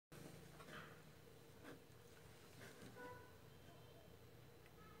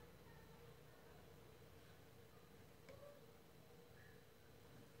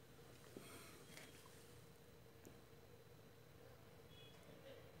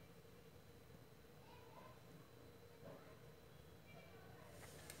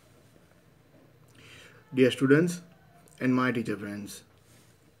Dear students and my teacher friends,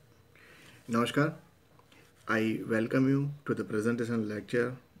 Namaskar. I welcome you to the presentation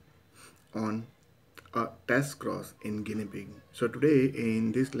lecture on a test cross in guinea pig. So today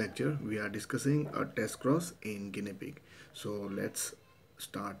in this lecture we are discussing a test cross in guinea pig. So let's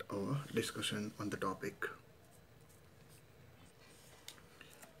start our discussion on the topic.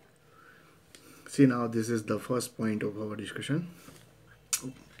 See, now this is the first point of our discussion.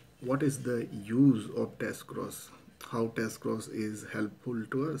 What is the use of test cross? How test cross is helpful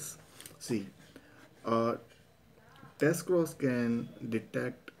to us? See, a test cross can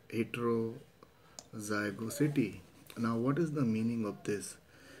detect heterozygosity. Now, what is the meaning of this?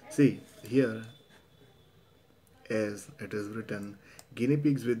 See, here, as it is written, guinea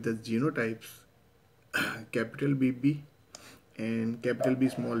pigs with the genotypes capital BB and capital B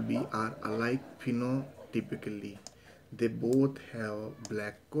small b are alike phenotypically. They both have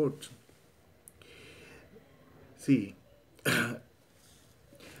black coats. See,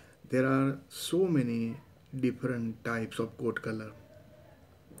 there are so many different types of coat color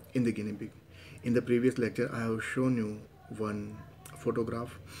in the guinea pig. In the previous lecture, I have shown you one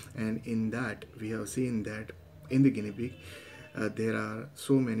photograph, and in that we have seen that in the guinea pig there are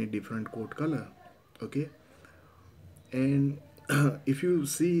so many different coat color. Okay, and if you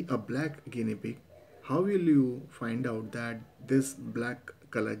see a black guinea pig, how will you find out that this black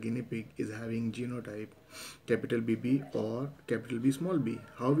color guinea pig is having genotype capital BB or capital B small b?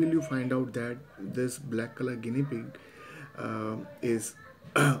 How will you find out that this black color guinea pig is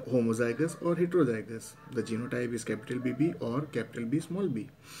homozygous or heterozygous? The genotype is capital BB or capital B small b.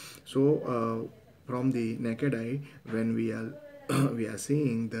 So from the naked eye, when we are we are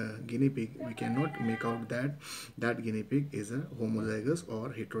seeing the guinea pig, we cannot make out that that guinea pig is a homozygous or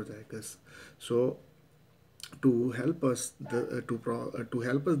heterozygous. So to help us to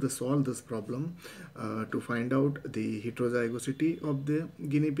help us to solve this problem, to find out the heterozygosity of the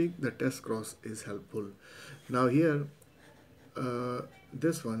guinea pig, the test cross is helpful. Now here,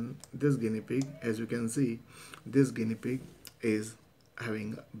 this guinea pig, as you can see, this guinea pig is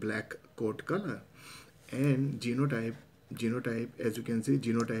having black coat color, and genotype, as you can see,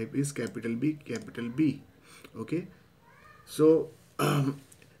 genotype is capital B capital B. Okay, so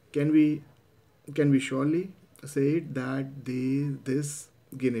can we surely say it that this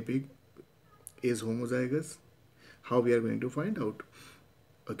guinea pig is homozygous? How we are going to find out?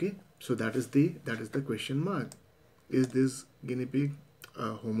 Okay, so that is the question mark. Is this guinea pig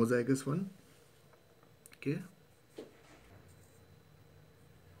a homozygous one? Okay,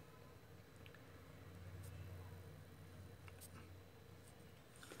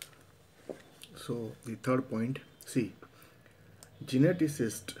 so the third point, see,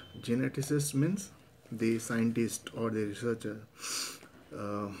 geneticist means the scientist or the researcher,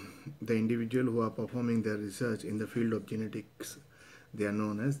 uh, the individual who are performing their research in the field of genetics. They are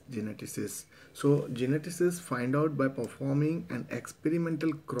known as geneticists. So geneticists find out by performing an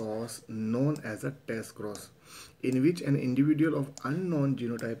experimental cross known as a test cross, in which an individual of unknown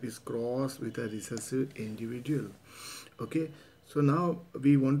genotype is crossed with a recessive individual. Okay, so now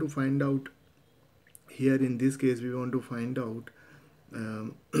we want to find out, here in this case we want to find out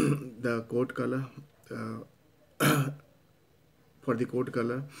the coat color. For the coat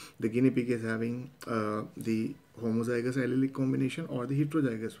color, the guinea pig is having the homozygous allelic combination or the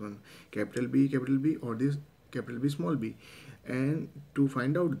heterozygous one, capital B or this capital B small b. And to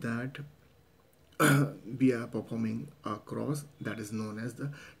find out that, we are performing a cross that is known as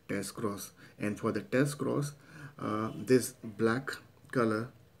the test cross. And for the test cross, this black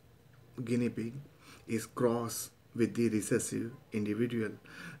color guinea pig is crossed with the recessive individual.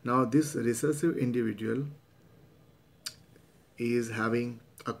 Now this recessive individual is having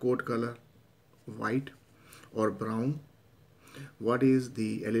a coat color white or brown. What is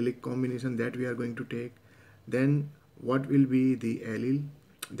the allelic combination that we are going to take? Then what will be the allele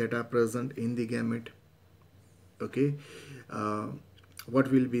that are present in the gamete? Okay, uh,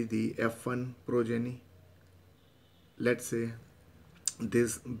 what will be the F1 progeny? Let's say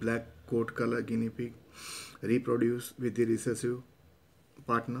this black coat color guinea pig reproduce with the recessive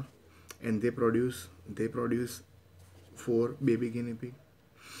partner, and they produce 4 baby guinea pig.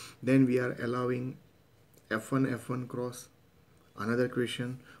 Then we are allowing F1 cross. Another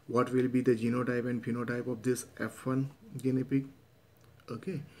question, what will be the genotype and phenotype of this F1 guinea pig?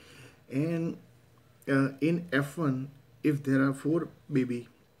 Okay, and in F1, if there are 4 baby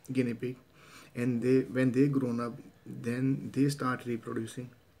guinea pig, and when they grown up, then they start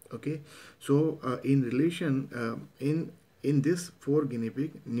reproducing. Okay, so in relation, in this 4 guinea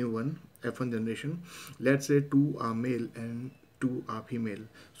pig, new one F1 generation, let's say 2 are male and two are female,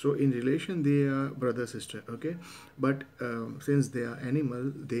 so in relation they are brother sister, okay. But since they are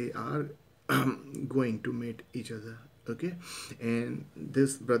animal, they are going to mate each other, okay. And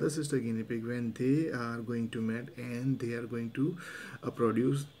this brother sister guinea pig, when they are going to mate and they are going to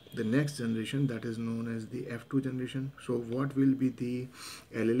produce the next generation, that is known as the F2 generation. So what will be the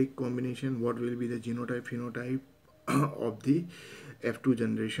allelic combination, what will be the genotype phenotype of the F2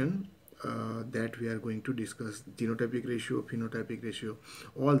 generation, that we are going to discuss. Genotypic ratio, phenotypic ratio,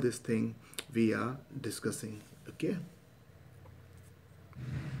 all this thing we are discussing, okay.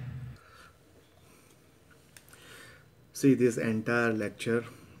 See, this entire lecture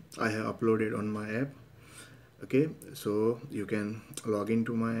I have uploaded on my app, okay. So you can log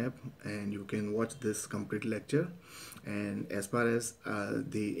into my app and you can watch this complete lecture. And as far as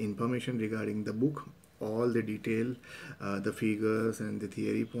the information regarding the book, all the detail, the figures and the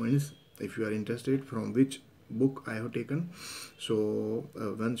theory points, if you are interested from which book I have taken, so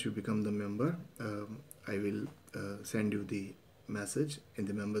once you become the member, I will send you the message in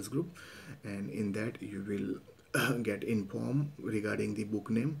the members group, and in that you will get informed regarding the book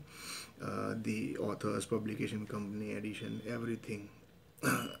name, the authors, publication company, edition, everything.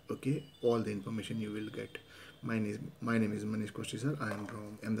 Okay, all the information you will get. My name is Manish Koshi sir. I am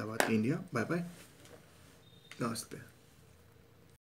from Ahmedabad, India. Bye bye. Namaste.